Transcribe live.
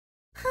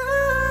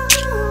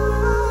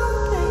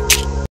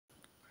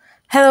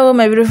Hello,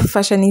 my beautiful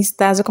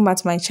fashionistas. Welcome back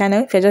to my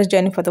channel. If you're just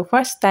joining for the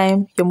first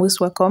time, you're most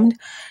welcomed.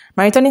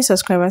 My returning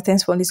subscriber,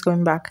 thanks for always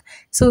coming back.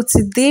 So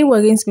today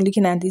we're going to be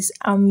looking at these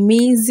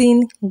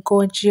amazing,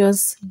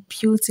 gorgeous,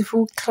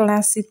 beautiful,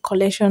 classic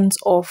collections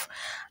of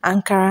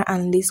Ankara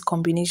and lace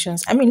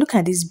combinations. I mean, look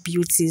at these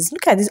beauties.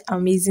 Look at these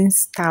amazing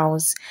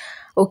styles.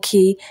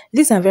 Okay,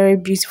 these are very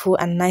beautiful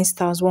and nice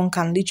styles. One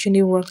can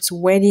literally work to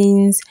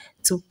weddings,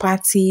 to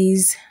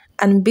parties,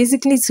 and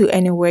basically to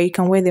anywhere. You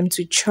can wear them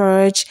to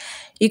church,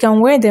 you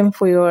can wear them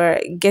for your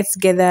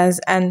get-togethers,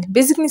 and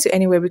basically to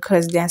anywhere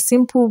because they are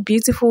simple,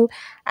 beautiful,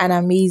 and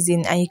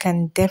amazing, and you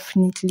can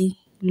definitely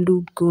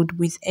look good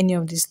with any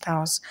of these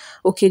styles.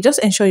 Okay, just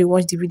ensure you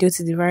watch the video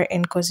to the very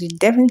end because you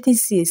definitely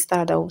see a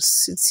style that will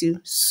suit you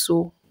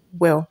so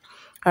well.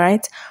 All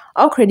right,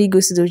 all credit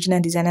goes to the original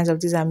designers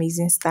of these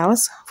amazing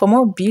styles. For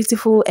more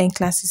beautiful and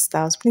classy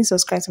styles, please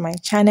subscribe to my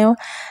channel,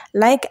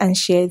 like and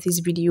share this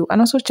video,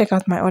 and also check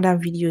out my other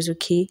videos,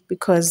 okay,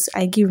 because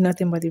I give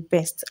nothing but the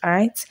best. All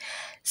right,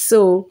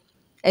 so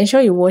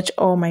ensure you watch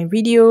all my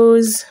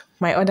videos,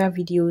 my other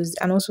videos,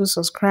 and also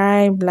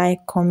subscribe,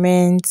 like,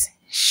 comment,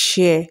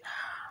 share.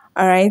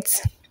 All right,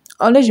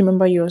 always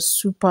remember you're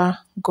super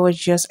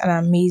gorgeous and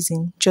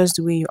amazing just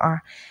the way you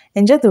are.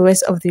 Enjoy the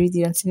rest of the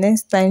video. Until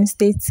next time,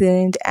 stay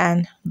tuned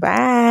and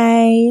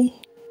bye.